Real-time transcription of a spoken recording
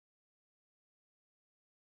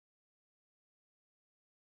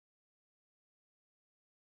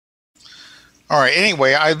All right.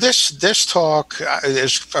 Anyway, this talk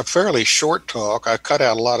is a fairly short talk. I cut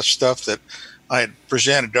out a lot of stuff that I had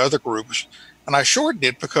presented to other groups, and I shortened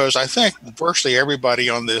it because I think virtually everybody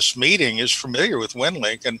on this meeting is familiar with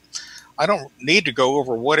Winlink, and I don't need to go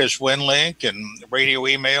over what is Winlink and radio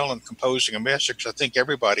email and composing a message. I think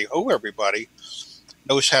everybody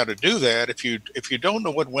knows how to do that. If you don't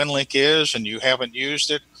know what Winlink is and you haven't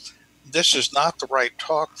used it, this is not the right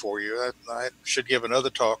talk for you. I should give another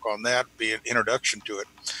talk on that, be an introduction to it.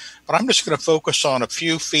 But I'm just going to focus on a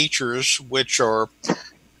few features which are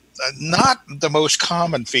not the most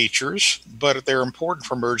common features, but they're important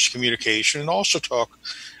for merged communication, and also talk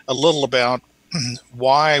a little about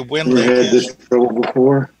why Winlink had this trouble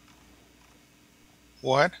before.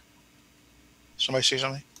 What? Somebody say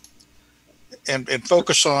something? And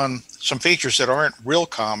focus on some features that aren't real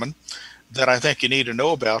common that I think you need to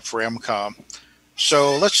know about for EmComm.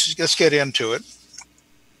 So let's get into it.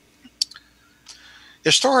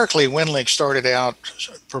 Historically, Winlink started out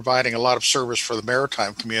providing a lot of service for the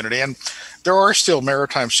maritime community, and there are still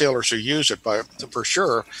maritime sailors who use it for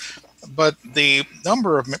sure. But the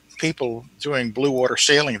number of people doing blue water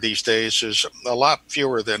sailing these days is a lot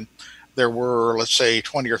fewer than there were, let's say,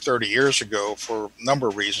 20 or 30 years ago, for a number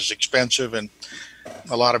of reasons. Expensive, and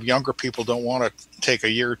a lot of younger people don't want to take a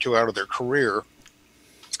year or two out of their career.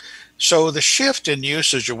 So the shift in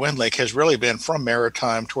usage of Winlink has really been from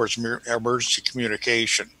maritime towards emergency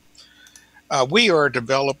communication.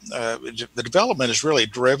 The development is really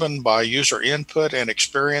driven by user input and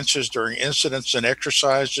experiences during incidents and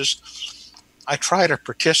exercises. I try to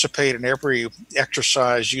participate in every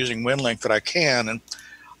exercise using Winlink that I can, and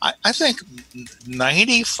I think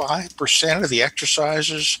 95% of the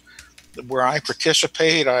exercises where I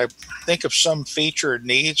participate, I think of some feature it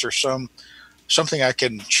needs or something I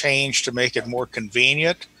can change to make it more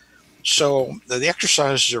convenient. So the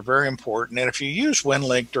exercises are very important. And if you use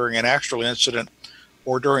Winlink during an actual incident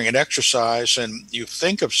or during an exercise and you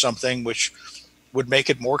think of something which would make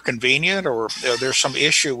it more convenient, or there's some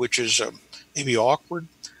issue which is maybe awkward,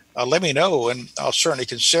 let me know, and I'll certainly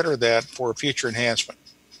consider that for a future enhancement.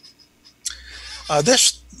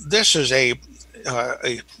 This is a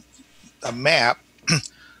map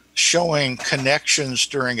showing connections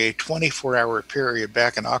during a 24-hour period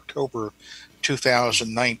back in October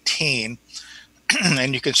 2019,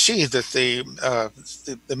 and you can see that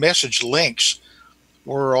the message links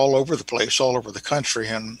were all over the place, all over the country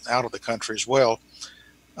and out of the country as well.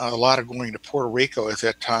 A lot of going to Puerto Rico at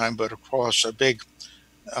that time, but across a big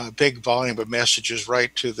volume of messages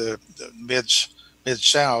right to the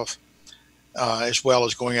mid-south, as well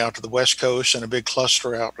as going out to the West Coast and a big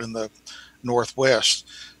cluster out in the Northwest.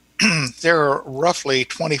 There are roughly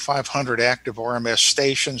 2,500 active RMS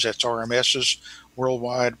stations. That's RMSs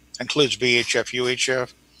worldwide, includes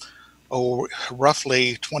VHF, UHF.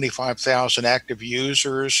 Roughly 25,000 active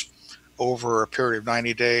users over a period of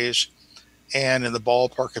 90 days, and in the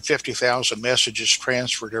ballpark of 50,000 messages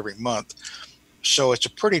transferred every month. So it's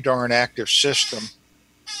a pretty darn active system.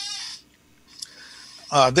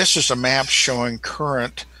 This is a map showing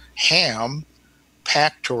current ham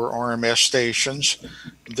PACTOR RMS stations.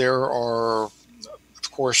 There are,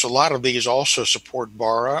 of course, a lot of these also support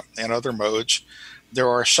VARA and other modes. There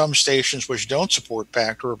are some stations which don't support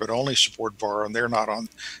PACTOR but only support VARA, and they're not on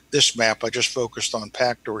this map. I just focused on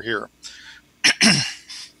PACTOR here.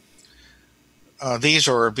 These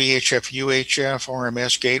are VHF, UHF,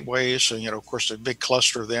 RMS gateways. So, of course, a big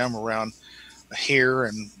cluster of them around here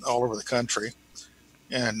and all over the country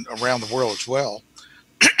and around the world as well.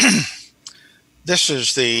 This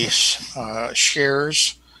is the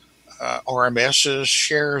SHARES RMSs.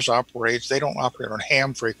 SHARES operates, they don't operate on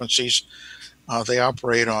ham frequencies. They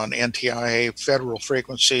operate on NTIA federal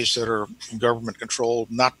frequencies that are government controlled,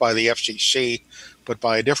 not by the FCC, but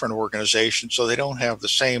by a different organization. So they don't have the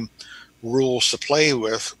same rules to play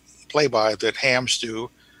by that hams do.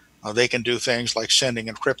 They can do things like sending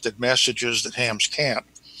encrypted messages that hams can't.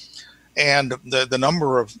 And the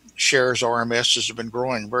number of SHARES RMSs have been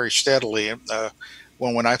growing very steadily.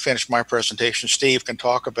 When I finish my presentation, Steve can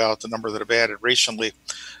talk about the number that I've added recently.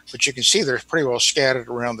 But you can see they're pretty well scattered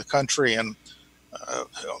around the country, and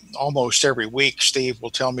almost every week, Steve will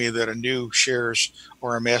tell me that a new SHARES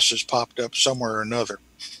RMS has popped up somewhere or another.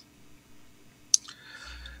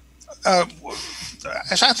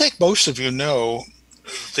 As I think most of you know,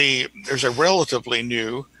 there's a relatively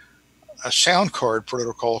new sound card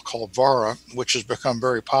protocol called VARA, which has become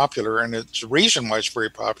very popular, and it's the reason why it's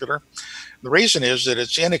very popular. The reason is that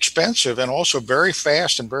it's inexpensive and also very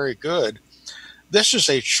fast and very good. This is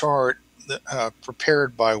a chart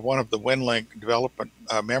prepared by one of the Winlink development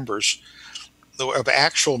members of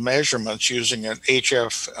actual measurements using an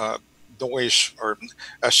HF noise or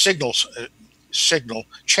a signal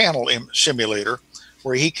channel simulator,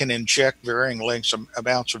 where he can inject varying lengths of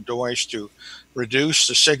amounts of noise to reduce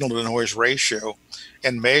the signal to noise ratio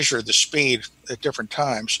and measure the speed at different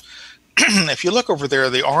times. If you look over there,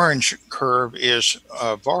 the orange curve is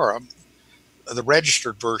VARA, the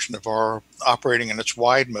registered version of VARA operating in its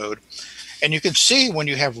wide mode. And you can see when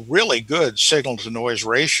you have really good signal to noise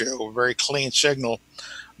ratio, a very clean signal,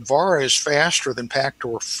 VARA is faster than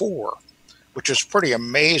Pactor 4, which is pretty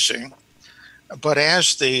amazing. But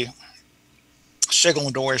as the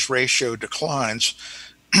signal noise ratio declines,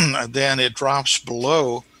 then it drops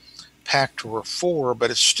below Pactor 4,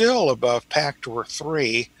 but it's still above Pactor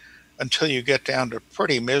 3 until you get down to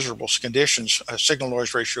pretty miserable conditions, a signal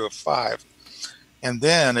noise ratio of 5. And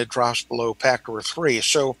then it drops below Pactor 3.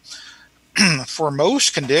 So for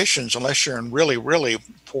most conditions, unless you're in really, really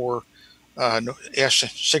poor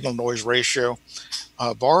signal noise ratio,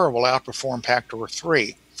 VARA will outperform Pactor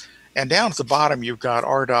 3. And down at the bottom, you've got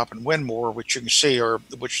RDOP and Winmore, which you can see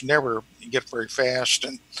which never get very fast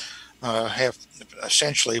and have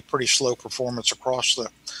essentially pretty slow performance across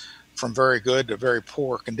from very good to very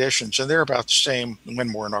poor conditions. And they're about the same,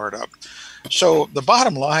 Winmore and RDOP. So the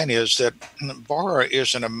bottom line is that VARA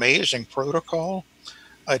is an amazing protocol.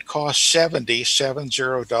 It costs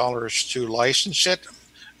 $70 to license it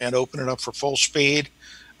and open it up for full speed.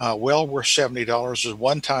 Well worth $70 is a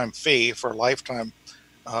one-time fee for a lifetime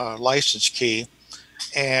license key,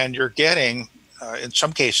 and you're getting in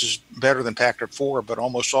some cases better than Pactor 4, but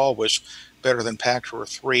almost always better than Pactor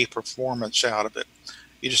 3 performance out of it.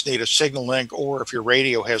 You just need a signal link, or if your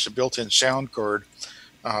radio has a built-in sound card,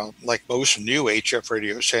 like most new HF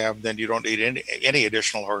radios have, then you don't need any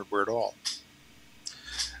additional hardware at all.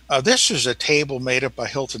 This is a table made up by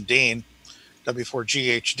Hilton Dean,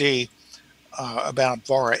 W4GHD, about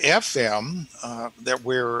VARA FM that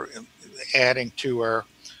we're adding to our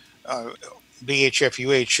VHF,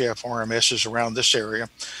 UHF RMSs around this area.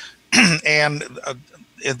 And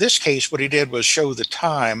in this case, what he did was show the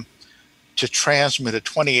time to transmit a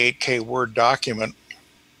 28K word document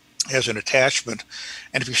as an attachment.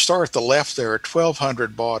 And if you start at the left there, a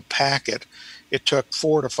 1200 baud packet, it took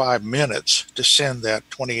 4 to 5 minutes to send that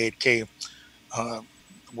 28K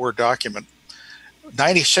word document.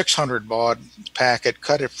 9600 baud packet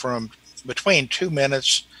cut it from between 2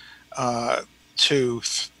 minutes to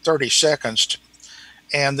 30 seconds.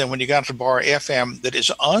 And then when you got to VARA FM that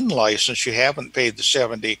is unlicensed, you haven't paid the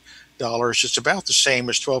 $70, it's about the same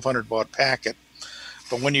as 1200 baud packet.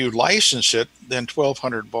 But when you license it, then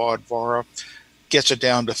 1200 baud VARA gets it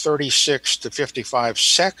down to 36 to 55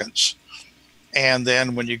 seconds. And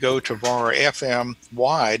then when you go to VARA FM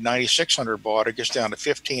wide, 9600 baud, it gets down to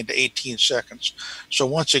 15 to 18 seconds. So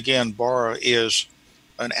once again, VARA is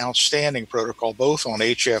an outstanding protocol, both on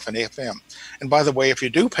HF and FM. And by the way, if you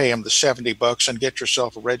do pay them the $70 and get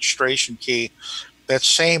yourself a registration key, that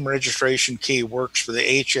same registration key works for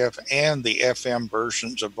the HF and the FM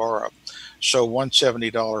versions of VARA. So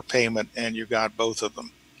 $170 payment, and you got both of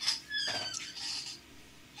them.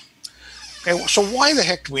 Okay, so why the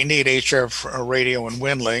heck do we need HF radio and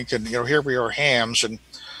Winlink? And here we are, hams, and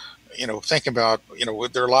think about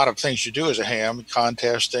there are a lot of things you do as a ham,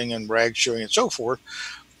 contesting and rag showing and so forth.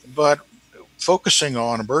 But focusing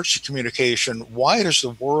on emergency communication, why does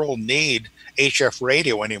the world need HF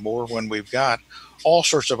radio anymore when we've got all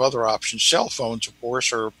sorts of other options? Cell phones, of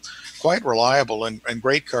course, are quite reliable and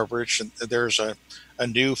great coverage. And there's a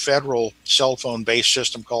new federal cell phone-based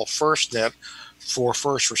system called FirstNet for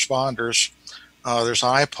first responders. There's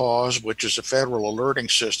IPAWS, which is a federal alerting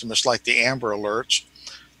system. It's like the Amber Alerts.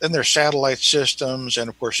 Then there's satellite systems and,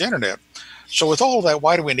 of course, internet. So with all of that,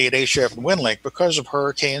 why do we need HF and Winlink? Because of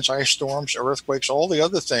hurricanes, ice storms, earthquakes, all the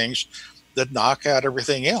other things that knock out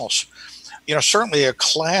everything else. Certainly a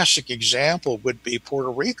classic example would be Puerto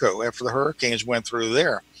Rico after the hurricanes went through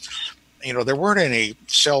there. There weren't any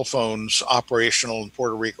cell phones operational in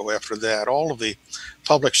Puerto Rico after that. All of the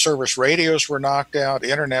public service radios were knocked out.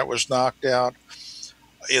 Internet was knocked out.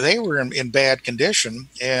 They were in bad condition,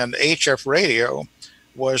 and HF radio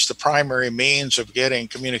was the primary means of getting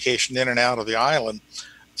communication in and out of the island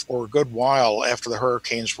for a good while after the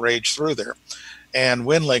hurricanes raged through there. And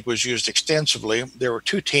Winlink was used extensively. There were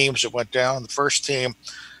 2 teams that went down. The first team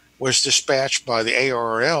was dispatched by the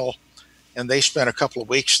ARRL, and they spent a couple of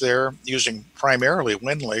weeks there using primarily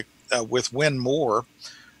Winlink. With Winmore,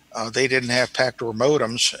 they didn't have Pactor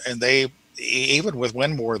modems, and even with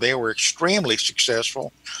Winmore, they were extremely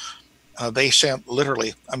successful. They sent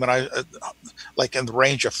literally, like in the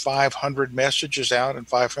range of 500 messages out and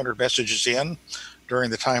 500 messages in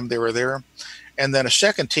during the time they were there. And then a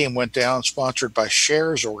second team went down, sponsored by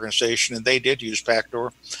SHARES organization, and they did use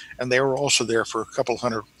backdoor, and they were also there for a couple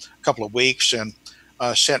of weeks, and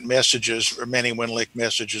sent messages, or many Winlink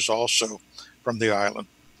messages also from the island.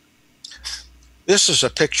 This is a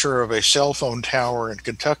picture of a cell phone tower in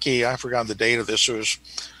Kentucky. I forgot the date of this. It was,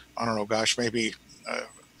 I don't know, gosh, maybe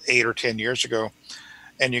 8 or 10 years ago.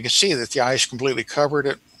 And you can see that the ice completely covered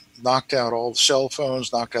it, knocked out all the cell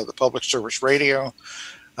phones, knocked out the public service radio.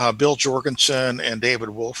 Bill Jorgensen and David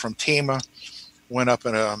Wolf from TEMA went up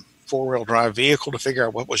in a four-wheel drive vehicle to figure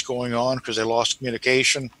out what was going on because they lost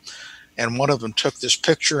communication. And one of them took this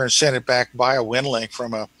picture and sent it back via Winlink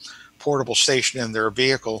from a portable station in their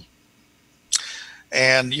vehicle.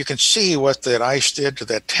 And you can see what that ice did to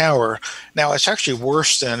that tower. Now, it's actually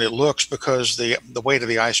worse than it looks because the weight of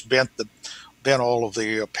the ice bent all of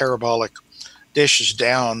the parabolic dishes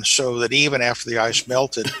down, so that even after the ice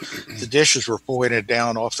melted, the dishes were pointed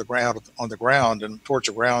down off the ground, on the ground and towards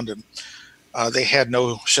the ground, and they had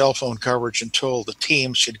no cell phone coverage until the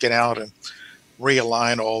teams could get out and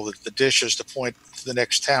realign all the dishes to point to the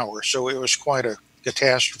next tower. So it was quite a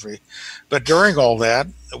catastrophe. But during all that,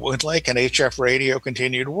 Winlink and HF radio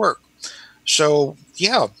continued to work. So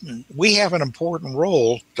yeah, we have an important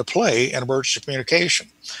role to play in emergency communication.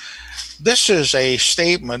 This is a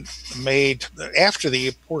statement made after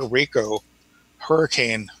the Puerto Rico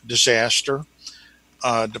hurricane disaster.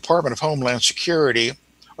 Department of Homeland Security,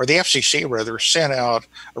 or the FCC rather, sent out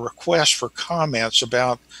a request for comments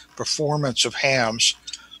about performance of hams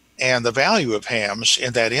and the value of hams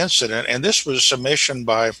in that incident. And this was a submission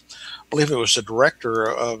by, I believe it was the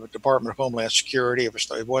director of the Department of Homeland Security. If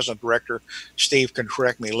it wasn't director, Steve can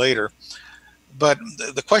correct me later. But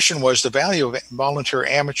the question was, the value of volunteer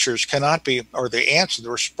amateurs cannot be, or the answer, the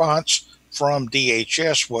response from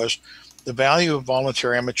DHS was, the value of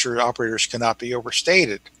volunteer amateur operators cannot be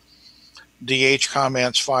overstated. DH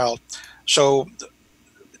comments filed. So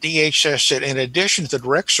DHS said, in addition to the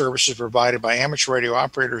direct services provided by amateur radio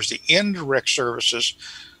operators, the indirect services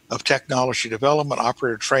of technology development,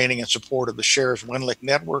 operator training, and support of the SHARES Winlink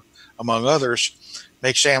network, among others,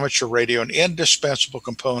 makes amateur radio an indispensable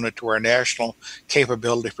component to our national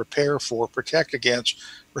capability to prepare for, protect against,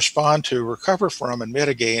 respond to, recover from, and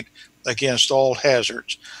mitigate against all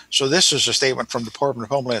hazards. So this is a statement from the Department of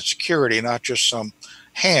Homeland Security, not just some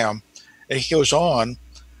ham. And he goes on,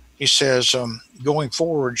 he says, going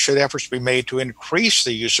forward, should efforts be made to increase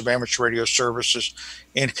the use of amateur radio services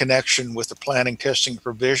in connection with the planning, testing, and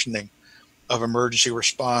provisioning of emergency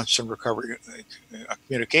response and recovery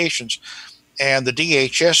communications. And the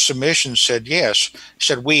DHS submission said yes. It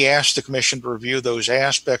said, we asked the Commission to review those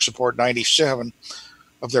aspects of Part 97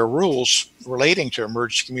 of their rules relating to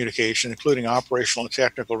emergency communication, including operational and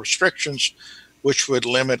technical restrictions, which would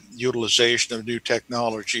limit utilization of new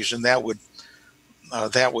technologies. And that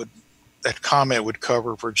comment would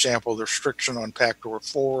cover, for example, the restriction on backdoor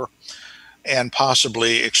 4 and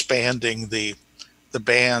possibly expanding the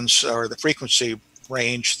bands or the frequency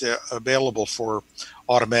range available for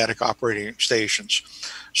automatic operating stations.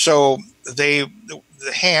 So the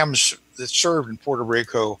hams that served in Puerto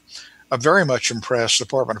Rico very much impressed the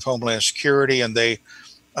Department of Homeland Security, and they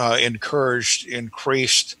encouraged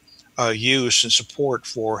increased use and support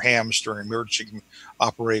for hams during emergency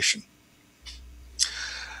operation.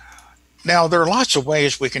 Now, there are lots of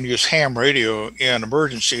ways we can use ham radio in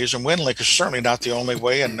emergencies, and Winlink is certainly not the only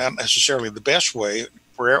way and not necessarily the best way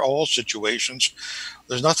for all situations.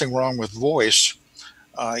 There's nothing wrong with voice,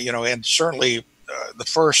 and certainly the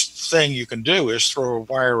first thing you can do is throw a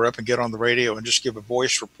wire up and get on the radio and just give a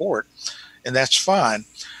voice report, and that's fine.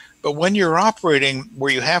 But when you're operating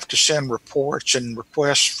where you have to send reports and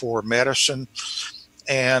requests for medicine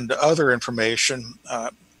and other information,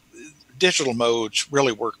 digital modes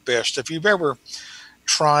really work best. If you've ever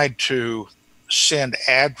tried to send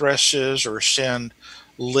addresses or send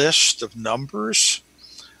lists of numbers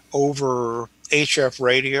over HF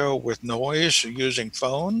radio with noise using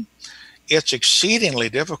phone, it's exceedingly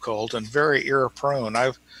difficult and very error prone.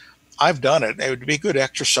 I've done it. It would be good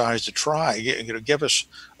exercise to try. Give us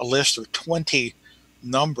a list of 20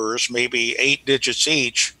 numbers, maybe 8 digits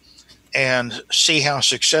each, and see how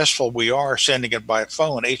successful we are sending it by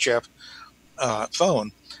phone, HF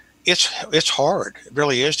phone. It's hard. It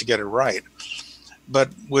really is to get it right. But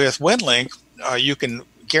with Winlink, you can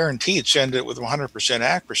guaranteed send it with 100%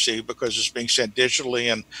 accuracy because it's being sent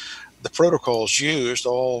digitally, and the protocols used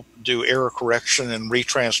all do error correction and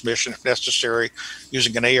retransmission if necessary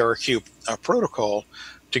using an ARQ protocol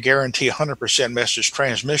to guarantee 100% message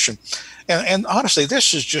transmission. And honestly,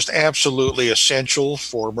 this is just absolutely essential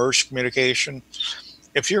for emergency communication.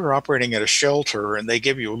 if you're operating at a shelter and they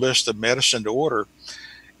give you a list of medicine to order,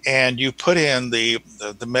 and you put in the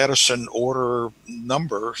medicine order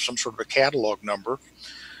number, some sort of a catalog number,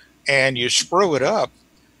 and you screw it up,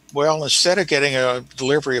 well, instead of getting a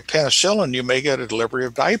delivery of penicillin, you may get a delivery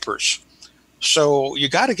of diapers. So you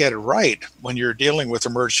got to get it right when you're dealing with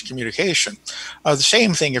emergency communication. The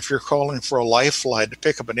same thing if you're calling for a life flight to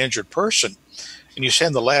pick up an injured person, and you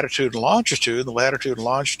send the latitude and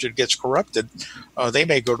longitude gets corrupted. They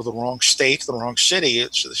may go to the wrong state, the wrong city.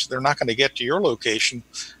 They're not going to get to your location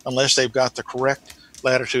unless they've got the correct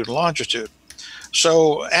latitude and longitude.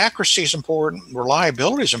 So accuracy is important,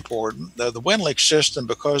 reliability is important. The Winlink system,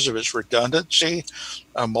 because of its redundancy,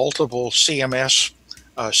 multiple CMS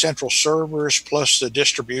central servers, plus the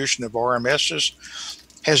distribution of RMSs,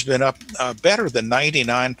 has been up better than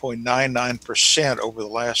 99.99% over the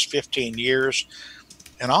last 15 years.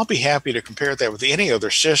 And I'll be happy to compare that with any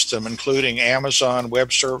other system, including Amazon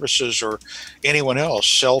Web Services or anyone else,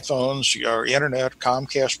 cell phones, or internet,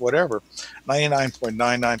 Comcast, whatever.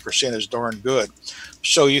 99.99% is darn good.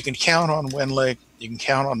 So you can count on Winlink. You can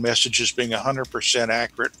count on messages being 100%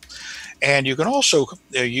 accurate. And you can also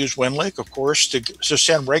use Winlink, of course, to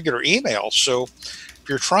send regular emails. So if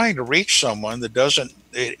you're trying to reach someone that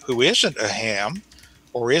who isn't a ham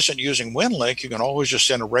or isn't using Winlink, you can always just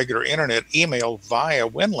send a regular internet email via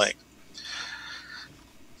Winlink.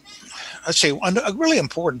 I'd say a really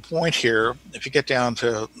important point here, if you get down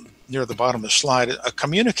to near the bottom of the slide, a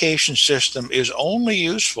communication system is only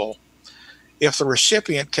useful if the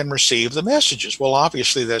recipient can receive the messages. Well,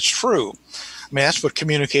 obviously that's true. I mean, that's what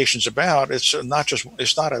communication's about. It's not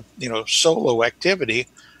a solo activity.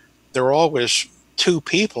 There are always two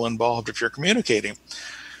people involved if you're communicating.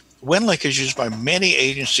 Winlink is used by many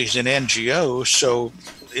agencies and NGOs, so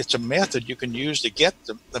it's a method you can use to get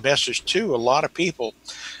the message to a lot of people.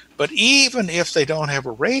 But even if they don't have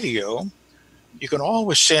a radio, you can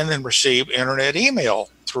always send and receive internet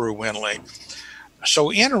email through Winlink. So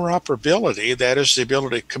interoperability, that is the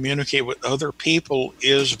ability to communicate with other people,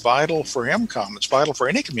 is vital for EmComm. It's vital for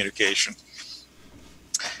any communication.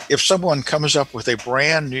 If someone comes up with a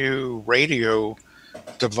brand new radio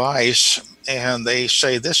device and they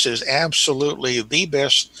say this is absolutely the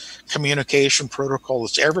best communication protocol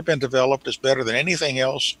that's ever been developed, it's better than anything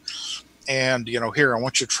else, and here, I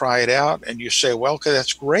want you to try it out, and you say, well, okay,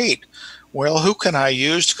 that's great. Well, who can I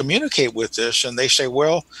use to communicate with this? And they say,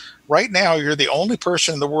 well, right now you're the only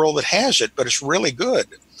person in the world that has it, but it's really good.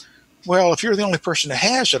 Well, if you're the only person that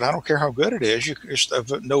has it, I don't care how good it is, it's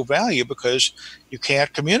of no value because you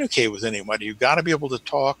can't communicate with anybody. You've got to be able to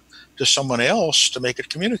talk to someone else to make it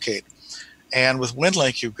communicate. And with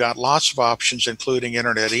Winlink, you've got lots of options, including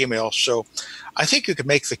internet email. So I think you could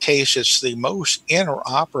make the case it's the most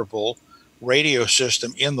interoperable radio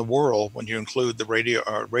system in the world when you include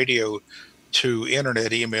the radio to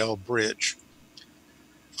internet email bridge.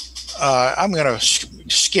 I'm going to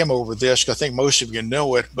skim over this because I think most of you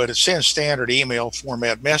know it, but it sends standard email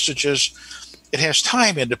format messages. It has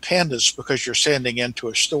time independence because you're sending into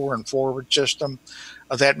a store and forward system.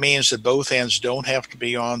 That means that both ends don't have to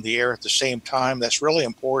be on the air at the same time. That's really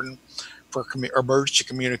important for emergency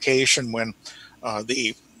communication when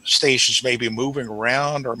the stations may be moving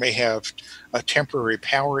around or may have temporary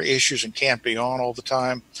power issues and can't be on all the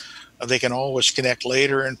time. They can always connect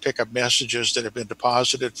later and pick up messages that have been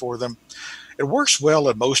deposited for them. It works well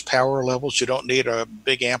at most power levels. You don't need a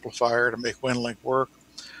big amplifier to make Winlink work.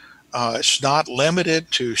 It's not limited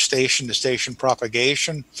to station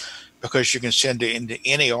propagation because you can send it into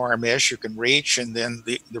any RMS you can reach, and then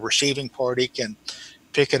the receiving party can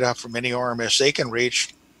pick it up from any RMS they can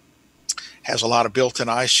reach. Has a lot of built-in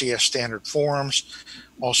ICS standard forms.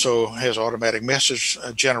 Also has automatic message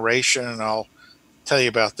generation, and I'll tell you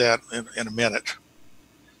about that in a minute.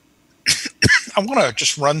 I want to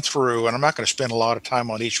just run through, and I'm not going to spend a lot of time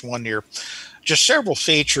on each one here, just several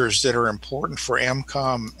features that are important for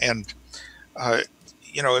EmComm. And,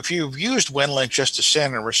 if you've used Winlink just to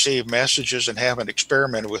send and receive messages and haven't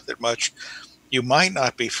experimented with it much, you might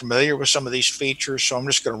not be familiar with some of these features. So I'm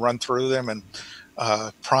just going to run through them and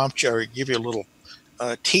prompt you or give you a little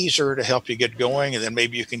teaser to help you get going. And then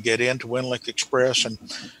maybe you can get into Winlink Express and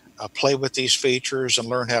play with these features and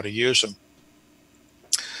learn how to use them.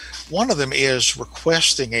 One of them is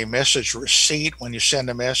requesting a message receipt when you send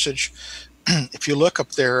a message. If you look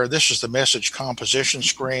up there, this is the message composition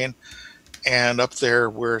screen, and up there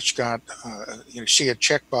where it's got, you see a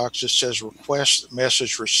checkbox that says request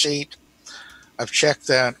message receipt. I've checked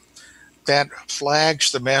that. That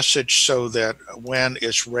flags the message so that when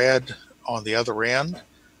it's read on the other end,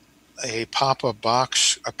 a pop-up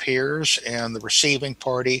box appears, and the receiving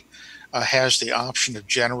party has the option of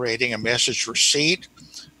generating a message receipt,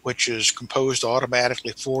 which is composed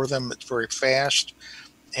automatically for them. It's very fast,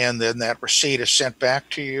 and then that receipt is sent back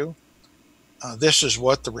to you. This is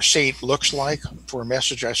what the receipt looks like for a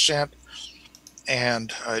message I sent,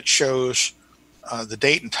 and it shows the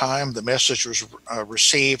date and time the message was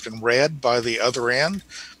received and read by the other end.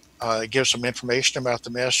 It gives some information about the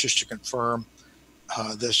message to confirm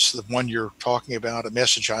this the one you're talking about, a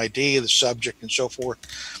message ID, the subject, and so forth.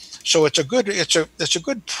 So it's a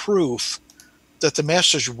good proof that the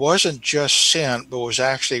message wasn't just sent, but was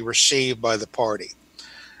actually received by the party.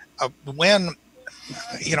 When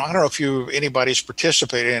I don't know if anybody's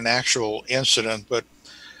participated in an actual incident, but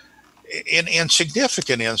in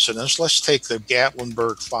significant incidents, let's take the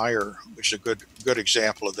Gatlinburg fire, which is a good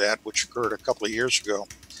example of that, which occurred a couple of years ago.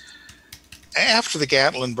 After the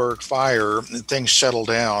Gatlinburg fire and things settled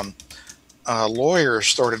down, lawyers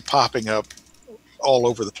started popping up all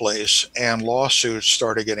over the place, and lawsuits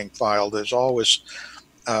started getting filed. There's always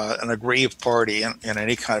an aggrieved party in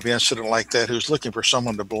any kind of incident like that who's looking for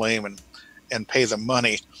someone to blame and pay them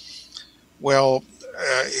money. Well,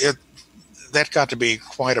 that got to be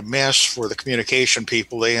quite a mess for the communication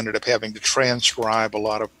people. They ended up having to transcribe a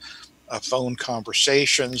lot of phone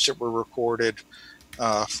conversations that were recorded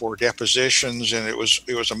for depositions, and it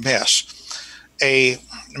was a mess. A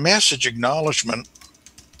message acknowledgement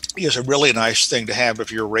is a really nice thing to have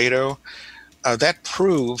if you're radio. That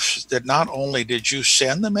proves that not only did you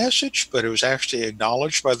send the message, but it was actually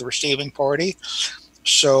acknowledged by the receiving party.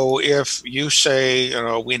 So if you say,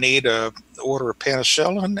 we need a order of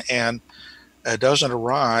penicillin and it doesn't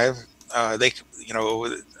arrive,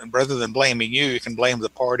 rather than blaming you, you can blame the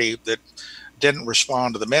party that didn't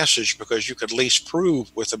respond to the message, because you could at least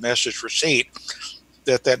prove with the message receipt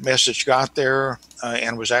that message got there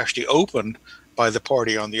and was actually opened by the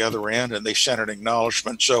party on the other end, and they sent an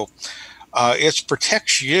acknowledgement. So it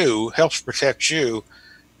helps protect you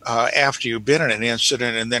after you've been in an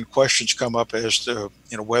incident, and then questions come up as to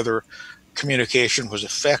whether communication was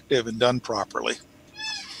effective and done properly.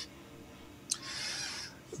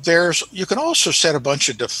 You can also set a bunch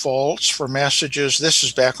of defaults for messages. This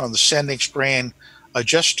is back on the sending screen.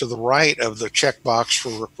 Just to the right of the checkbox for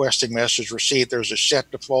requesting message receipt, there's a set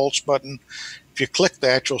defaults button. If you click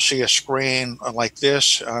that, you'll see a screen like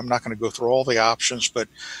this. I'm not going to go through all the options, but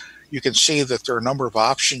you can see that there are a number of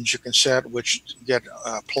options you can set which get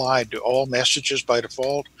applied to all messages by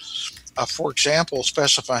default. For example,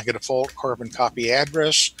 specifying a default carbon copy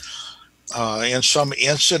address. In some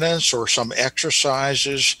incidents or some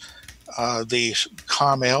exercises, the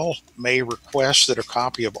COML may request that a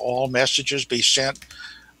copy of all messages be sent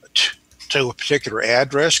to a particular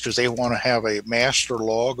address because they want to have a master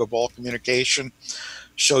log of all communication.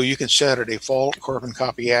 So you can set a default carbon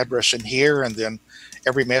copy address in here, and then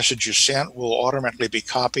every message you sent will automatically be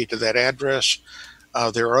copied to that address.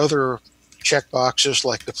 There are other checkboxes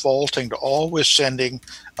like defaulting to always sending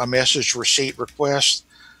a message receipt request.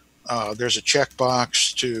 There's a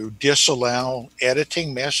checkbox to disallow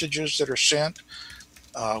editing messages that are sent,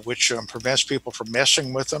 which prevents people from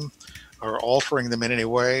messing with them or altering them in any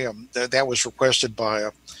way. That was requested by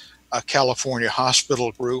a California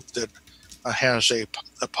hospital group that has a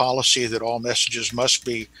policy that all messages must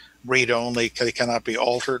be read-only. They cannot be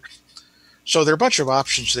altered. So there are a bunch of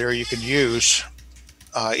options there you can use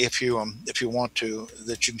if you want to,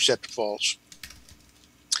 that you can set defaults.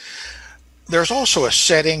 There's also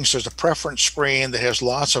there's a preference screen that has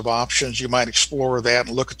lots of options. You might explore that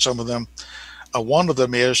and look at some of them. One of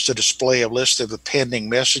them is to display a list of the pending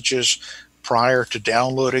messages prior to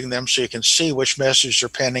downloading them, so you can see which messages are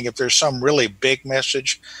pending. If there's some really big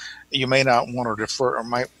message, you may not want to defer, or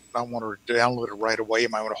might not want to download it right away. You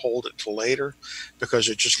might want to hold it till later because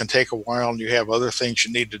it just can take a while and you have other things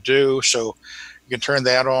you need to do. So you can turn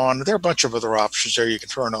that on. There are a bunch of other options there you can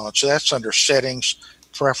turn on. So that's under settings,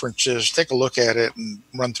 preferences. Take a look at it and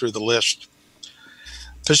run through the list.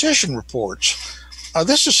 Position reports.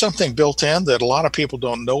 This is something built in that a lot of people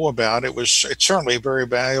don't know about. It's certainly very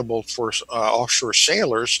valuable for offshore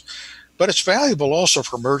sailors, but it's valuable also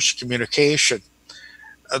for emergency communication.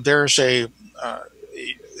 There's a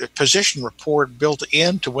position report built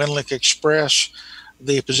into Winlink Express.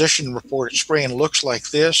 The position report screen looks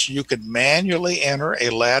like this. You can manually enter a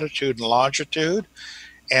latitude and longitude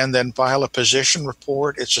and then file a position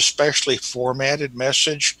report. It's a specially formatted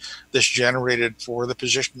message that's generated for the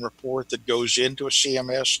position report that goes into a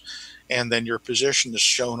CMS, and then your position is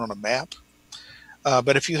shown on a map.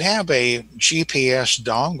 But if you have a GPS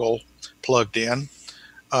dongle plugged in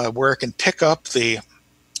where it can pick up the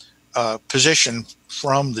position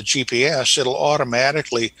from the GPS, it'll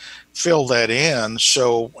automatically fill that in.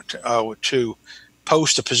 So to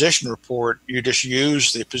post a position report, you just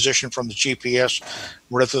use the position from the GPS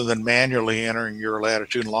rather than manually entering your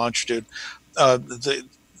latitude and longitude. The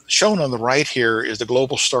shown on the right here is the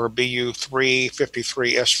Globalstar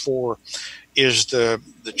BU353S4 is the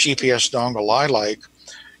GPS dongle I like.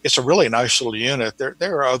 It's a really nice little unit. There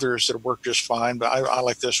are others that work just fine, but I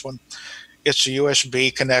like this one. It's a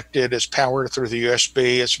USB connected. It's powered through the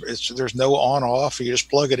USB. There's no on off. You just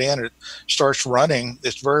plug it in. It starts running.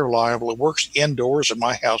 It's very reliable. It works indoors at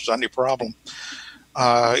my house without any problem.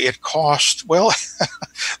 It cost, well,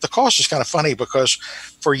 the cost is kind of funny because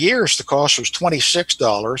for years the cost was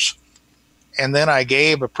 $26. And then I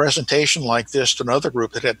gave a presentation like this to another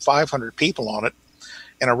group that had 500 people on it,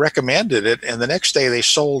 and I recommended it. And the next day they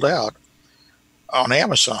sold out on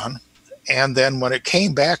Amazon. And then when it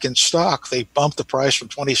came back in stock, they bumped the price from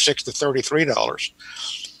 $26 to $33.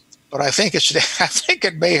 But I think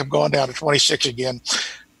it may have gone down to 26 again.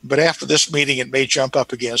 But after this meeting, it may jump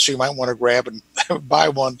up again. So you might want to grab and buy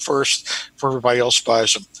one first before everybody else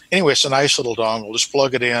buys them. Anyway, it's a nice little dongle. Just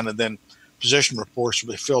plug it in, and then position reports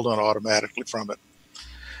will be filled in automatically from it.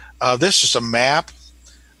 This is a map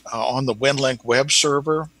on the Winlink web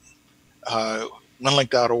server,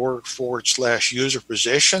 winlink.org/user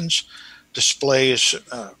positions. Displays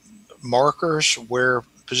markers where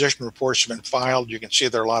position reports have been filed. You can see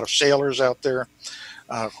there are a lot of sailors out there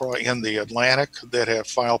in the Atlantic that have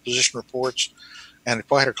filed position reports, and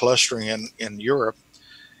quite a clustering in Europe.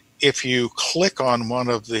 If you click on one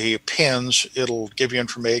of the pins, it'll give you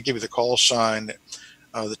information, give you the call sign,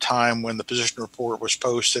 the time when the position report was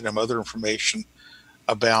posted, and other information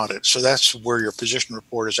about it. So that's where your position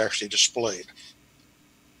report is actually displayed.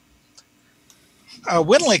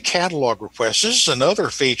 Winlink catalog requests. This is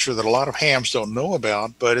another feature that a lot of hams don't know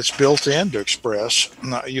about, but it's built into Express.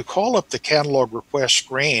 You call up the catalog request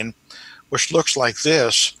screen, which looks like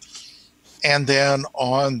this, and then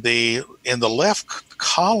in the left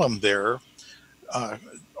column there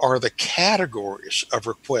are the categories of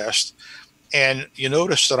request. And you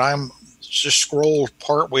notice that I'm just scrolled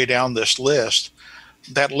partway down this list.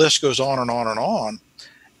 That list goes on and on and on.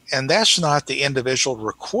 And that's not the individual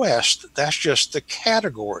request, that's just the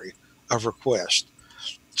category of request.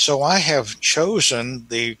 So I have chosen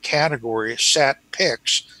the category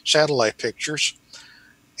SAT-PICs, satellite pictures.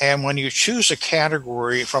 And when you choose a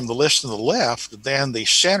category from the list on the left, then the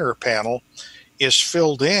center panel is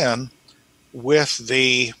filled in with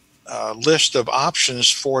the list of options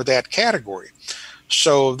for that category.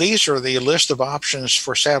 So these are the list of options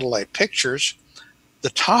for satellite pictures. The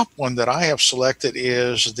top one that I have selected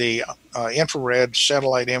is the infrared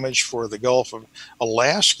satellite image for the Gulf of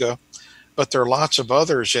Alaska, but there are lots of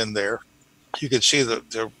others in there. You can see that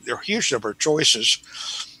there are a huge number of choices,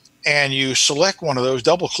 and you select one of those,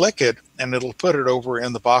 double click it, and it'll put it over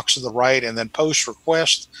in the box to the right, and then post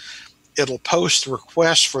request. It'll post the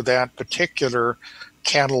request for that particular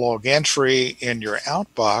catalog entry in your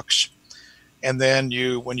outbox. And then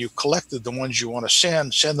when you collected the ones you want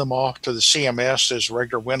to send them off to the CMS as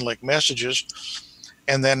regular Winlink messages.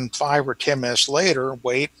 And then 5 or 10 minutes later,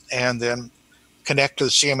 wait, and then connect to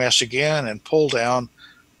the CMS again and pull down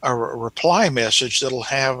a reply message that'll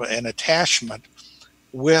have an attachment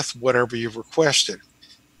with whatever you've requested.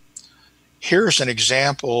 Here's an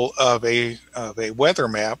example of a weather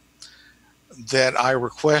map that I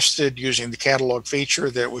requested using the catalog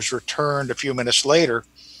feature that was returned a few minutes later,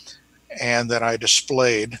 and that I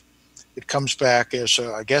displayed. It comes back as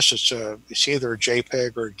I guess it's either a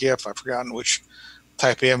JPEG or a GIF. I've forgotten which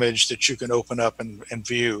type of image that you can open up and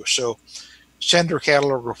view. So send your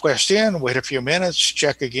catalog request in, wait a few minutes,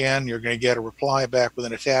 check again. You're going to get a reply back with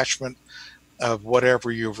an attachment of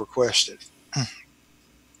whatever you've requested.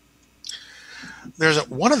 There's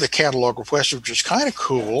one of the catalog requests, which is kind of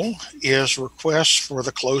cool, is requests for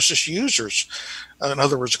the closest users. In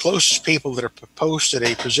other words, the closest people that have posted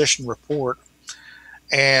a position report.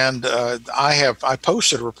 And I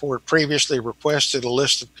posted a report previously, requested a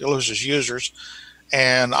list of closest users,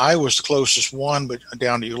 and I was the closest one. But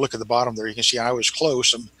down, you look at the bottom there, you can see I was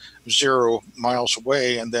close. I'm 0 miles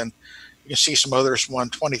away, and then you can see some others.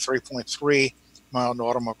 123.3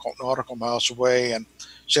 nautical miles away, and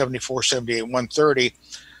 74, 78, 130.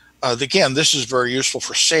 Again, this is very useful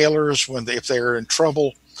for sailors if they're in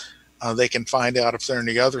trouble. They can find out if there are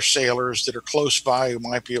any other sailors that are close by who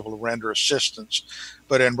might be able to render assistance.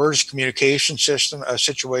 But in an emergency communication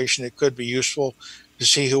situation, it could be useful to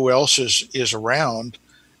see who else is around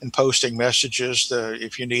and posting messages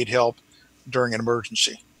if you need help during an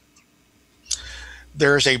emergency.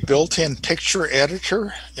 There's a built-in picture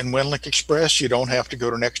editor in Winlink Express. You don't have to go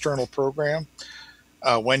to an external program.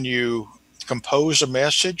 When you compose a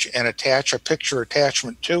message and attach a picture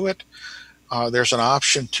attachment to it, there's an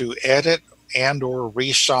option to edit and or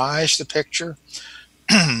resize the picture.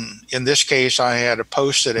 In this case, I had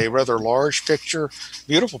posted a rather large picture,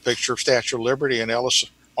 beautiful picture of Statue of Liberty on Ellis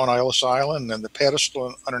Island and the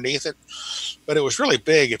pedestal underneath it. But it was really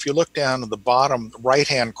big. If you look down at the bottom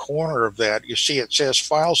right-hand corner of that, you see it says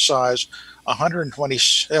file size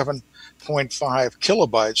 127.5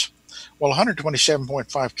 kilobytes. Well, 127.5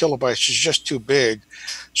 kilobytes is just too big.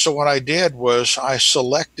 So what I did was I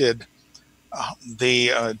selected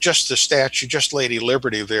just the statue, just Lady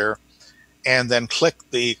Liberty there, and then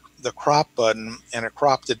clicked the crop button, and it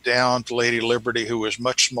cropped it down to Lady Liberty, who was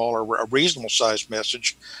much smaller, a reasonable sized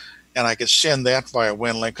message, and I could send that via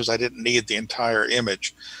Winlink because I didn't need the entire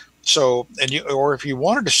image. So, or if you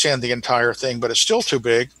wanted to send the entire thing, but it's still too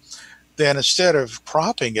big, then instead of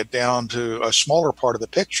cropping it down to a smaller part of the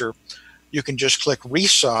picture, you can just click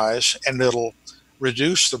resize, and it'll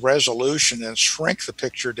reduce the resolution and shrink the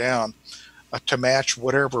picture down to match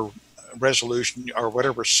whatever resolution or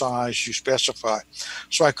whatever size you specify.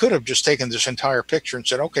 So I could have just taken this entire picture and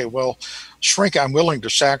said, okay, well, shrink, I'm willing to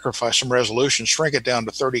sacrifice some resolution, shrink it down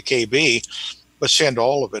to 30 KB, but send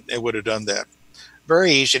all of it. It would have done that.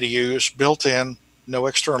 Very easy to use, built in, no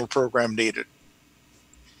external program needed.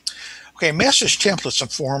 Okay, message templates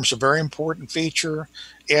and forms, a very important feature.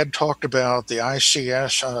 Ed talked about the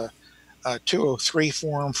ICS 203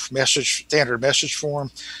 form, standard message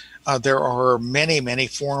form. There are many, many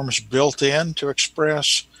forms built in to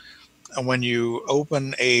Express. And when you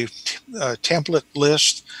open a template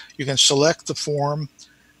list, you can select the form.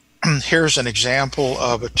 Here's an example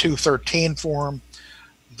of a 213 form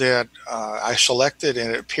that I selected,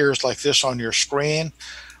 and it appears like this on your screen.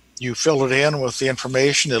 You fill it in with the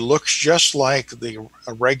information. It looks just like the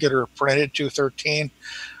regular printed 213.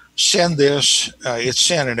 Send this. It's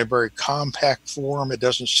sent in a very compact form. It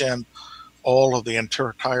doesn't send all of the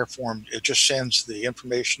entire form. It just sends the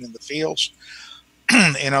information in the fields.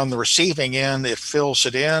 And on the receiving end, it fills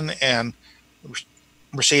it in, and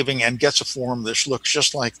receiving end gets a form that looks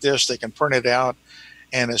just like this. They can print it out,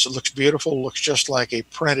 and as it looks beautiful, it looks just like a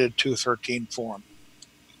printed 213 form.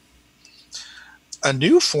 A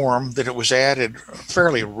new form that it was added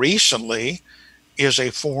fairly recently is a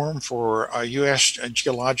form for a U.S.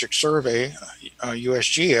 Geologic Survey,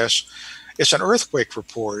 USGS. It's an earthquake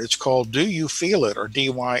report. It's called Do You Feel It, or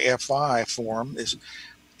DYFI form.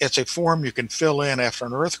 It's a form you can fill in after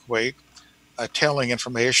an earthquake, telling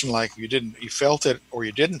information like you felt it or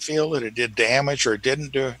you didn't feel it, it did damage or it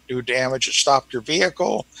didn't do damage, it stopped your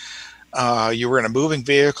vehicle, you were in a moving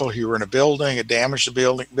vehicle, you were in a building, it damaged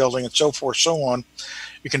the building, and so forth, so on.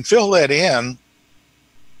 You can fill that in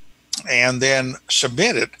and then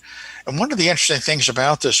submit it. And one of the interesting things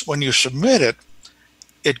about this, when you submit it,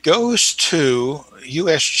 it goes to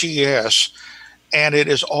USGS, and it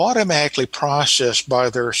is automatically processed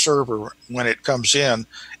by their server when it comes in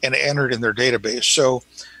and entered in their database. So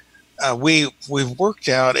we've worked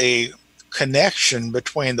out a connection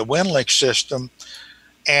between the Winlink system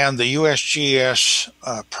and the USGS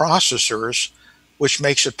processors, which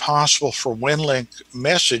makes it possible for Winlink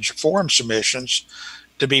message form submissions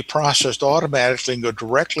to be processed automatically and go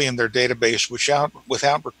directly in their database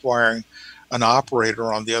without requiring an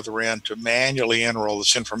operator on the other end to manually enter all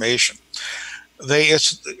this information.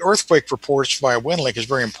 Earthquake reports via Winlink is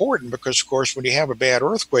very important because, of course, when you have a bad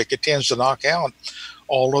earthquake, it tends to knock out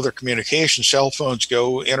all other communication. Cell phones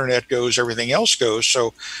go, internet goes, everything else goes.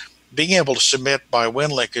 So being able to submit by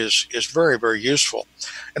Winlink is very, very useful.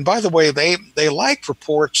 And by the way, they like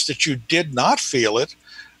reports that you did not feel it.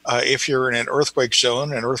 If you're in an earthquake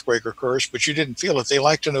zone, an earthquake occurs, but you didn't feel it, they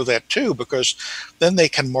like to know that too, because then they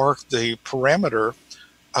can mark the perimeter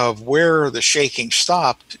of where the shaking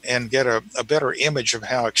stopped and get a better image of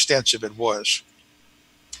how extensive it was.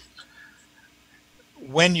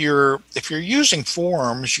 If you're using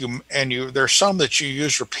forms, there's some that you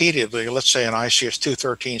use repeatedly, let's say an ICS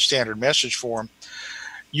 213 standard message form,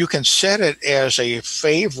 you can set it as a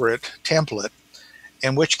favorite template,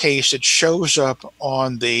 in which case it shows up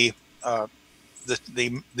on the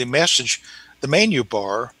message, the menu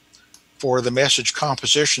bar for the message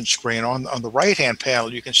composition screen. On the right-hand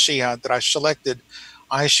panel, you can see that I selected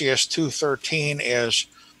ICS 213 as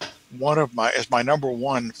my number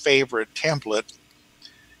one favorite template.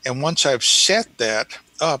 And once I've set that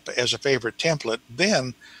up as a favorite template,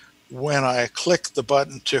 then when I click the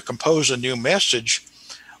button to compose a new message,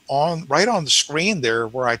 right on the screen there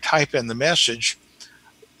where I type in the message,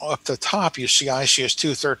 up the top you see ICS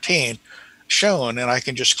 213, shown, and I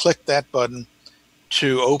can just click that button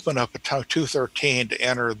to open up a 213 to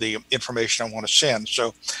enter the information I want to send.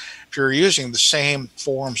 So if you're using the same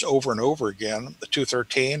forms over and over again, the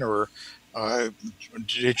 213 or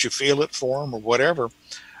did you feel it form or whatever,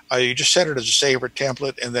 you just set it as a favorite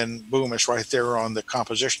template, and then boom, it's right there on the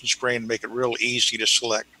composition screen, make it real easy to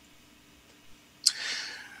select.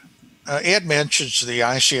 Ed mentions the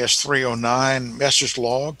ICS 309 message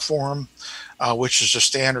log form, which is a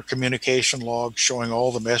standard communication log showing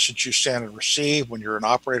all the message you send and receive when you're an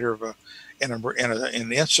operator of in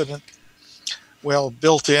an incident. Well,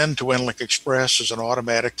 built into Winlink Express is an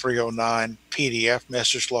automatic 309 PDF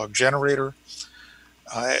message log generator.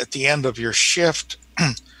 At the end of your shift,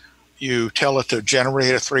 you tell it to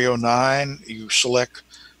generate a 309. You select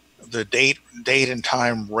the date and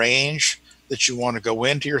time range that you want to go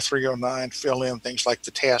into your 309, fill in things like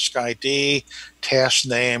the task ID, task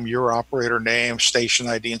name, your operator name, station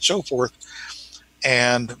ID, and so forth.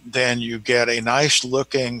 And then you get a nice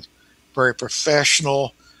looking, very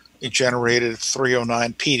professional generated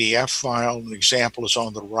 309 PDF file. An example is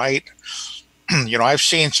on the right. You know, I've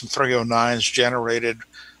seen some 309s generated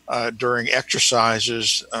during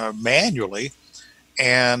exercises manually,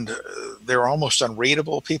 and they're almost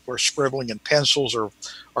unreadable. People are scribbling in pencils or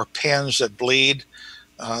pens that bleed.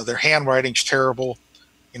 Their handwriting's terrible.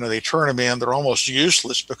 You know, they turn them in. They're almost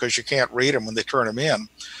useless because you can't read them when they turn them in.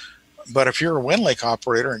 But if you're a Winlink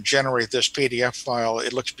operator and generate this PDF file,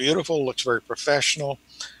 it looks beautiful, looks very professional.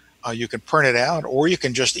 You can print it out, or you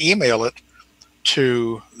can just email it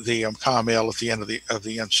to the COML at the end of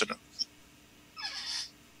the incident.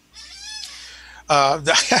 I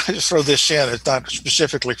just throw this in. It's not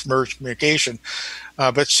specifically for emergency communication,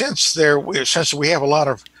 but since we have a lot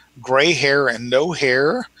of gray hair and no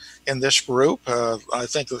hair in this group, I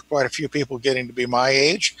think there's quite a few people getting to be my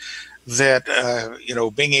age, that you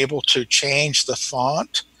know, being able to change the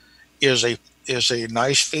font is a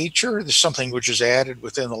nice feature. There's something which is added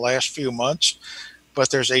within the last few months, but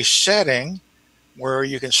there's a setting where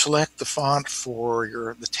you can select the font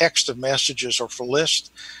for the text of messages or for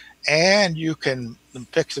lists, and you can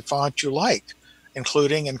pick the font you like,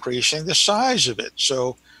 including increasing the size of it.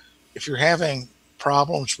 So if you're having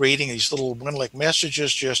problems reading these little Winlink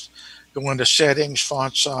messages, just go into settings,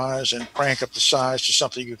 font size, and crank up the size to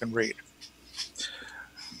something you can read.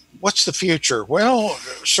 What's the future? Well,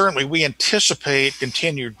 certainly we anticipate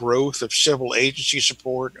continued growth of civil agency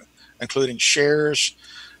support, including shares.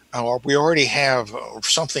 We already have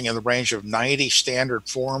something in the range of 90 standard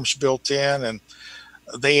forms built in, and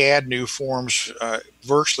they add new forms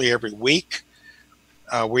virtually every week.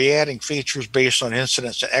 We're adding features based on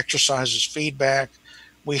incidents and exercises feedback.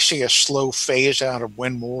 We see a slow phase out of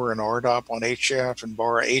WinMore and RDOP on HF, and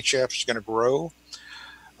VARA HF is going to grow.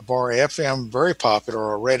 VARA FM, very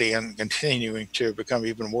popular already and continuing to become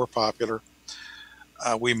even more popular.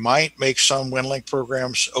 We might make some Winlink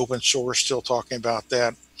programs open source, still talking about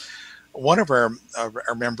that. One of our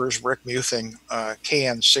members, Rick Muthing,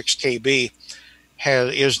 KN6KB,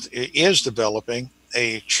 is developing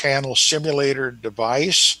a channel simulator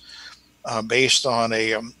device based on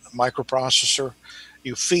a microprocessor.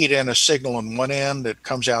 You feed in a signal on one end, it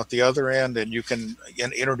comes out the other end, and you can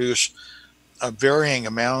introduce varying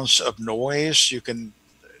amounts of noise. You can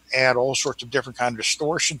add all sorts of different kind of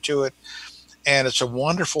distortion to it, and it's a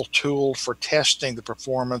wonderful tool for testing the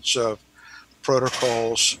performance of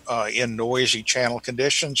protocols in noisy channel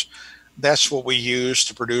conditions. That's what we use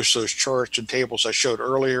to produce those charts and tables I showed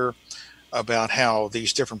earlier about how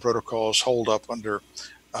these different protocols hold up under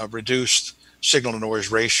reduced signal to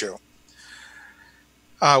noise ratio.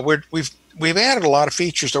 We've added a lot of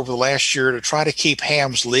features over the last year to try to keep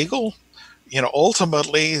hams legal. You know,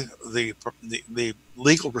 ultimately the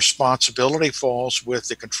legal responsibility falls with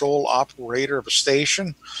the control operator of a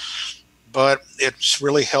station, but it's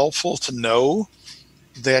really helpful to know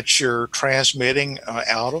that you're transmitting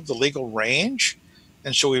out of the legal range.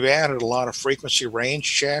 And so we've added a lot of frequency range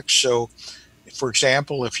checks. So for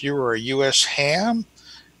example, if you are a US ham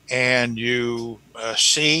and you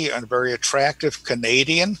see a very attractive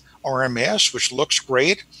Canadian RMS, which looks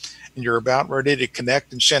great, and you're about ready to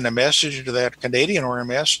connect and send a message to that Canadian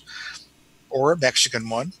RMS or a Mexican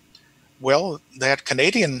one, well, that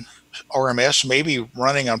Canadian RMS may be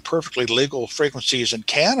running on perfectly legal frequencies in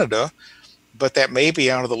Canada, but that may be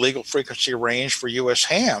out of the legal frequency range for US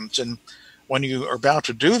hams. And when you are about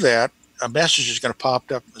to do that, a message is going to pop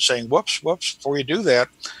up saying, whoops, before you do that,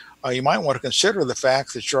 you might want to consider the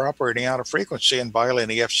fact that you're operating out of frequency and violating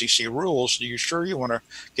the FCC rules. Are you sure you want to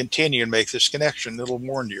continue and make this connection? It'll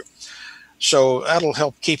warn you. So that'll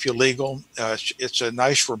help keep you legal. It's a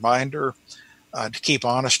nice reminder to keep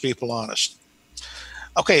honest people honest.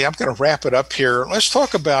 Okay, I'm going to wrap it up here. Let's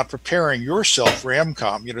talk about preparing yourself for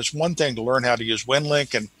EmComm. You know, it's one thing to learn how to use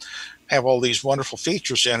Winlink and have all these wonderful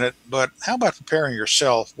features in it, but how about preparing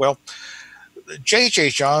yourself? Well, J.J.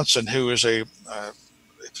 Johnson, who is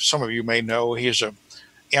some of you may know, he is a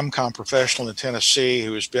EmComm professional in Tennessee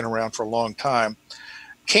who has been around for a long time,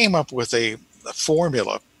 came up with a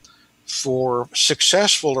formula for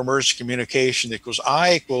successful emergency communication equals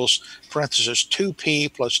I equals parenthesis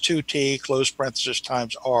 2P plus 2T close parenthesis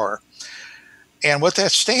times R. And what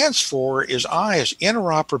that stands for is I is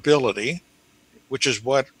interoperability, which is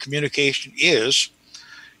what communication is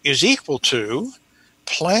equal to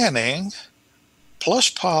planning plus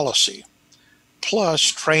policy plus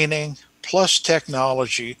training plus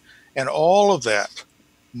technology and all of that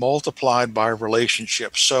multiplied by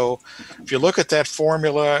relationships. So if you look at that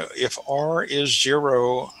formula, if R is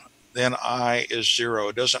 0, then I is 0.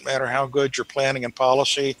 It doesn't matter how good your planning and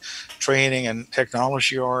policy, training and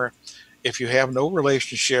technology are. If you have no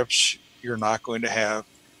relationships, you're not going to have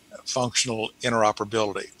functional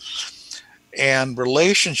interoperability. And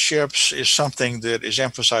relationships is something that is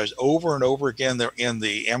emphasized over and over again in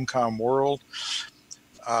the EmComm world.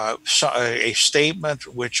 A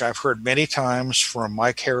statement which I've heard many times from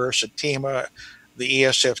Mike Harris at TEMA, the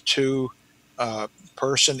ESF2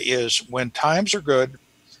 person, is when times are good,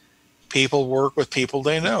 people work with people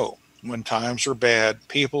they know. When times are bad,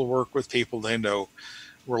 people work with people they know.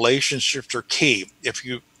 Relationships are key. If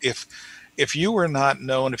you are not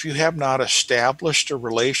known, if you have not established a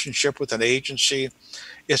relationship with an agency,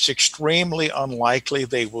 it's extremely unlikely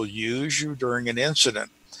they will use you during an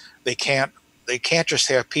incident. They can't just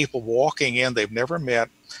have people walking in they've never met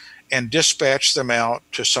and dispatch them out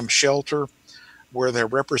to some shelter where they're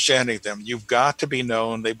representing them. You've got to be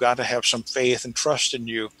known. They've got to have some faith and trust in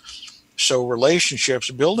you. So relationships,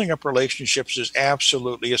 building up relationships is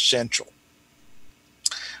absolutely essential.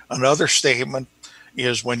 Another statement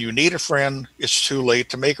is when you need a friend, it's too late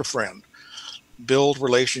to make a friend. Build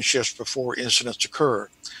relationships before incidents occur.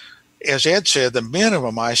 As Ed said, the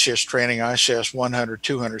minimum ICS training, ICS 100,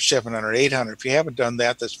 200, 700, 800. If you haven't done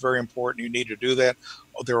that, that's very important. You need to do that.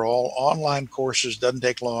 They're all online courses, doesn't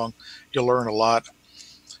take long. You'll learn a lot.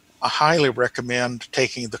 I highly recommend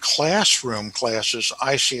taking the classroom classes,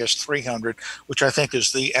 ICS 300, which I think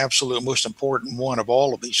is the absolute most important one of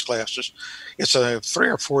all of these classes. It's a 3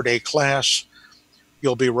 or 4 day class.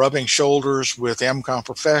 You'll be rubbing shoulders with EmComm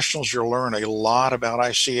professionals. You'll learn a lot about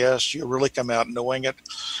ICS. You'll really come out knowing it.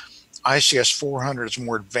 ICS 400 is a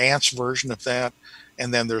more advanced version of that.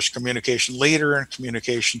 And then there's communication leader and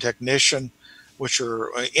communication technician, which are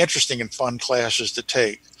interesting and fun classes to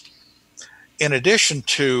take. In addition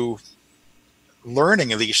to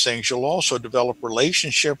learning these things, you'll also develop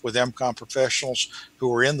relationship with EmComm professionals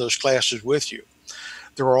who are in those classes with you.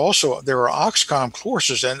 There are Auxcomm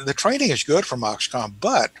courses, and the training is good from Auxcomm,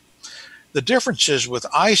 but the difference is with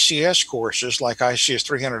ICS courses like ICS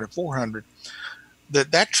 300 and 400,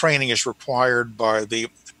 that training is required by the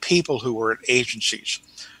people who are at agencies.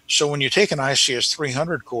 So when you take an ICS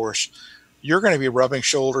 300 course, you're going to be rubbing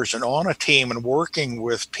shoulders and on a team and working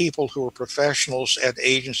with people who are professionals at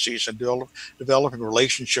agencies and developing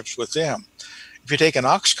relationships with them. If you take an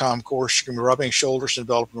Auxcomm course, you can be rubbing shoulders and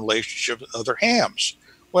developing relationships with other hams.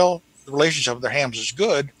 Well, the relationship with other hams is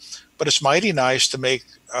good, but it's mighty nice to make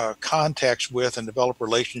contacts with and develop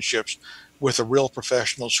relationships with the real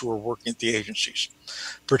professionals who are working at the agencies.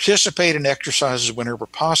 Participate in exercises whenever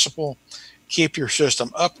possible. Keep your system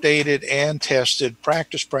updated and tested.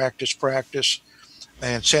 Practice, practice, practice,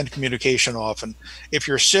 and send communication often. If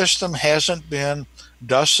your system hasn't been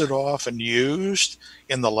dusted off and used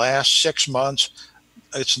in the last 6 months,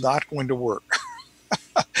 it's not going to work.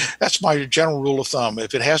 That's my general rule of thumb.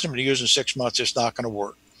 If it hasn't been used in 6 months, it's not going to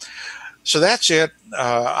work. So that's it.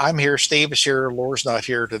 I'm here. Steve is here. Laura's not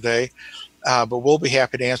here today. But we'll be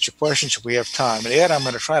happy to answer questions if we have time. And Ed, I'm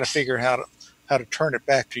going to try to figure out how to turn it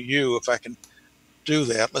back to you if I can do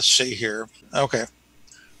that. Let's see here. Okay.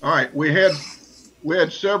 All right. We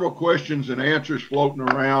had several questions and answers floating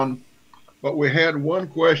around, but we had one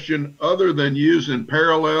question other than using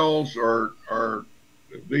parallels or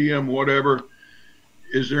VM, whatever.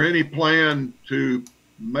 Is there any plan to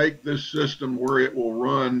make this system where it will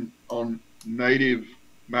run on native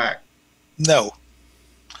Mac? No.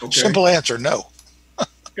 Okay. Simple answer, no.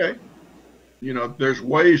 Okay. You know, there's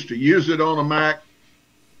ways to use it on a Mac,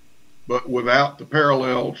 but without the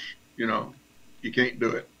parallels, you know, you can't do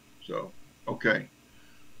it. So, okay.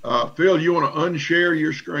 Phil, you want to unshare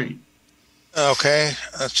your screen? Okay.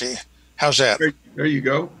 Let's see. How's that? There you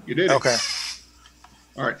go. You did it. Okay.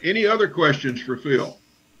 All right. Any other questions for Phil?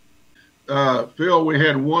 Phil, we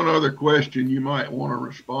had one other question you might want to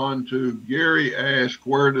respond to. Gary asked,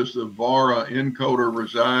 where does the VARA encoder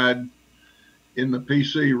reside in the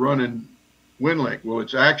PC running Winlink? Well,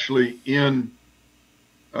 it's actually in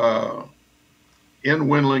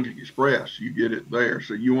Winlink Express. You get it there.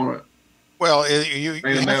 So you want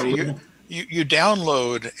to you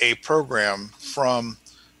download a program from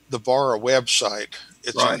the VARA website.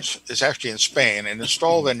 It's actually in Spain and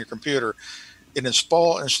installed on your computer. It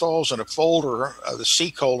installs in a folder, the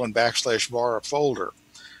C:\VARA folder.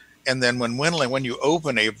 And then when you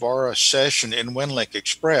open a VARA session in Winlink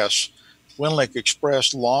Express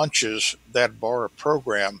launches that VARA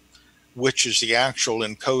program, which is the actual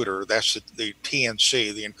encoder. That's the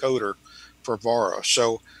TNC, the encoder for VARA.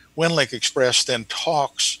 So Winlink Express then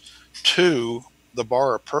talks to the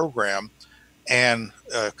VARA program and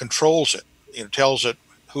controls it. Tells it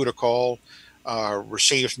who to call,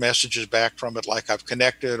 receives messages back from it like I've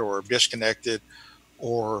connected or disconnected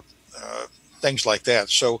or things like that.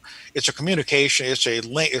 So it's a communication, it's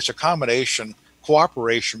a combination,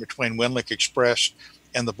 cooperation between Winlink Express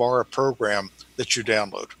and the VARA program that you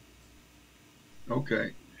download.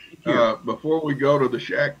 Okay. Before we go to the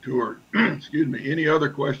shack tour, excuse me, any other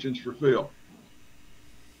questions for Phil?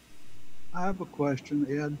 I have a question,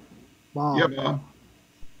 Ed. Bob. Yeah,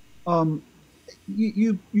 Bob.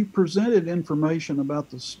 You presented information about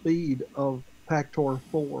the speed of Pactor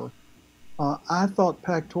 4. I thought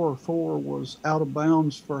Pactor 4 was out of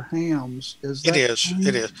bounds for hams. Is that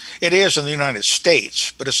It is in the United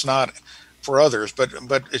States, but it's not for others. But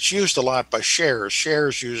it's used a lot by Shares.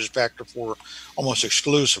 Shares uses Pactor 4 almost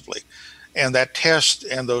exclusively. And that test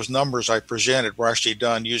and those numbers I presented were actually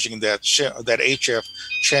done using that HF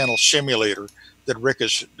channel simulator that Rick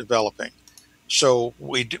is developing. So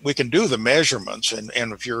we can do the measurements, and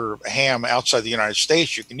if you're a ham outside the United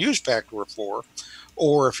States, you can use Pactor 4,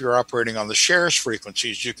 or if you're operating on the Shares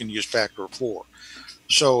frequencies, you can use Pactor 4.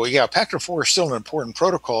 So yeah, Pactor 4 is still an important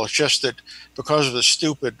protocol. It's just that because of the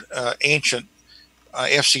stupid ancient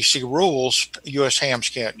FCC rules, U.S. hams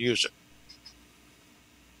can't use it.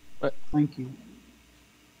 Thank you.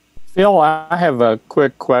 Phil, I have a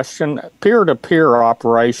quick question. Peer-to-peer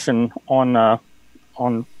operation on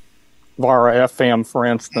VARA FM, for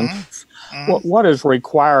instance, what is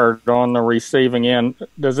required on the receiving end?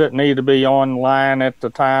 Does it need to be online at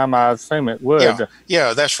the time? I assume it would.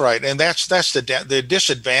 Yeah, that's right. And that's the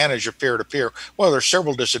disadvantage of peer-to-peer. Well, there's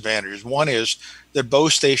several disadvantages. One is that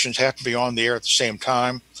both stations have to be on the air at the same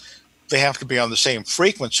time. They have to be on the same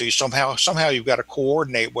frequency. Somehow you've got to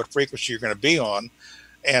coordinate what frequency you're going to be on,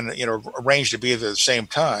 and arrange to be there at the same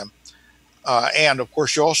time. And of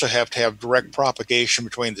course, you also have to have direct propagation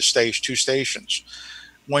between the two stations.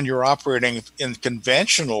 When you're operating in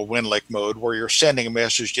conventional Winlink mode, where you're sending a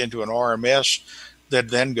message into an RMS that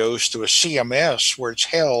then goes to a CMS where it's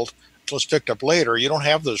held until it's picked up later, you don't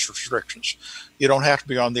have those restrictions. You don't have to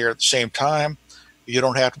be on there at the same time. You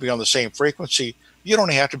don't have to be on the same frequency. You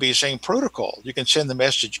don't have to be the same protocol. You can send the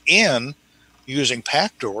message in using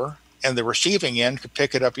Pactor, and the receiving end could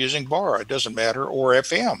pick it up using VARA. It doesn't matter, or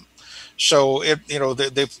FM. So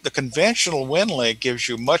the conventional Winlink gives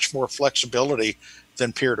you much more flexibility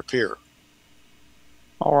than peer-to-pear.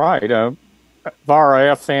 All right,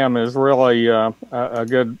 VARA FM is really a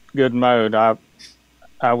good mode.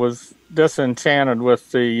 I was disenchanted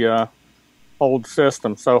with the old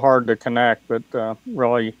system, so hard to connect, but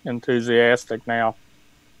really enthusiastic now.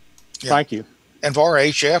 Yeah. Thank you. And VARA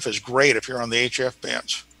HF is great if you're on the HF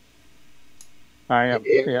bands. I am.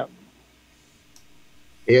 Yeah.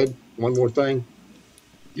 Ed, one more thing.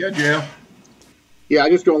 Yeah, Jeff. Yeah, I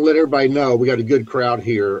just want to let everybody know we got a good crowd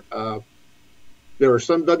here. There are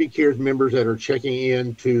some WCARES members that are checking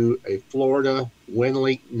in to a Florida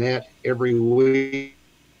Winlink Net every week.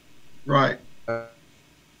 Right.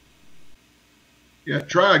 Yeah,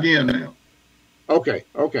 try again now. Okay.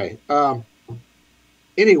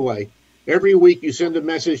 Anyway, every week you send a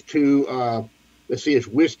message to, let's see, it's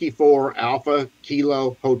Whiskey 4 Alpha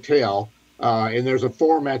Kilo Hotel, and there's a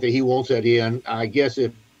format that he wants that in. I guess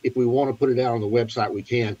if we want to put it out on the website, we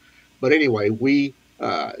can. But anyway, we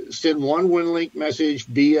send one Winlink message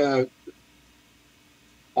via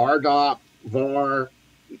RDOT, VAR.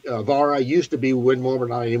 VARA used to be Winmore, but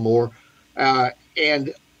not anymore.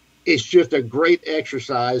 And it's just a great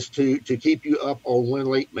exercise to keep you up on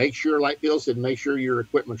Winlink. Make sure, like Bill said, make sure your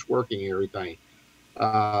equipment's working and everything.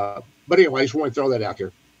 But anyway, I just want to throw that out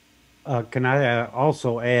there. Can I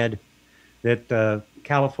also add that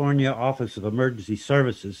California Office of Emergency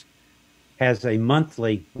Services has a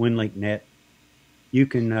monthly Winlink Net. You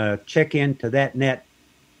can check into that net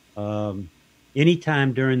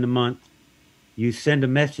anytime during the month you send a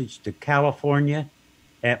message to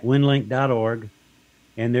california@winlink.org,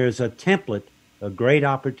 and there's a template, a great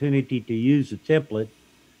opportunity to use a template.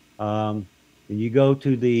 And you go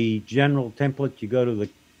to the general template, you go to the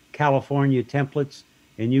California templates,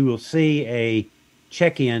 and you will see a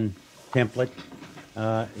check-in template.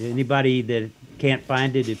 Anybody that can't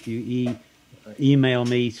find it, if you email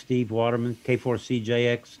me, Steve Waterman,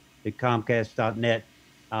 K4CJX@comcast.net,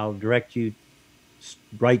 I'll direct you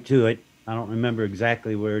right to it. I don't remember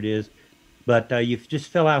exactly where it is, but you just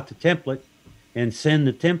fill out the template and send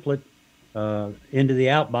the template into the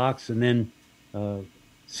outbox, and then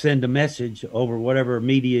send a message over whatever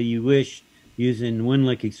media you wish using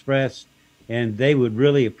Winlink Express, and they would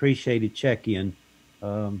really appreciate a check-in.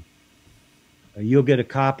 You'll get a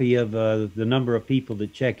copy of the number of people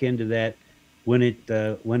that check into that when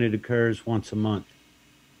it occurs once a month.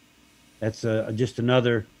 That's just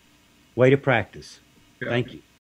another way to practice. Yeah. Thank you.